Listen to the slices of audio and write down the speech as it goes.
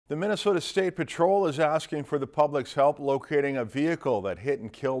The Minnesota State Patrol is asking for the public's help locating a vehicle that hit and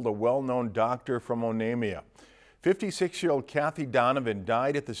killed a well-known doctor from Onamia. 56-year-old Kathy Donovan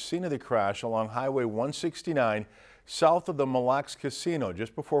died at the scene of the crash along Highway 169 south of the Mille Lacs Casino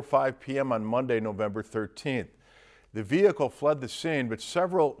just before 5 p.m. on Monday, November 13th. The vehicle fled the scene, but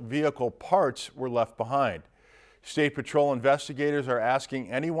several vehicle parts were left behind. State Patrol investigators are asking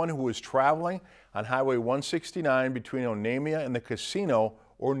anyone who was traveling on Highway 169 between Onamia and the casino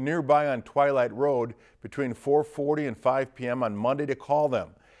or nearby on Twilight Road between 4:40 and 5 p.m. on Monday to call them.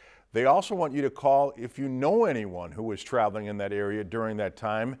 They also want you to call if you know anyone who was traveling in that area during that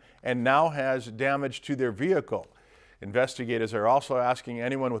time and now has damage to their vehicle. Investigators are also asking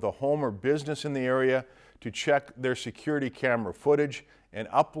anyone with a home or business in the area to check their security camera footage and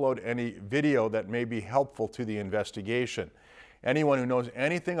upload any video that may be helpful to the investigation. Anyone who knows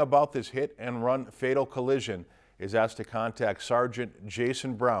anything about this hit and run fatal collision is asked to contact Sergeant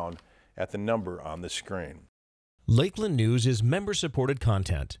Jason Brown at the number on the screen. Lakeland News is member-supported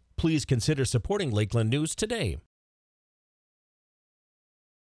content. Please consider supporting Lakeland News today.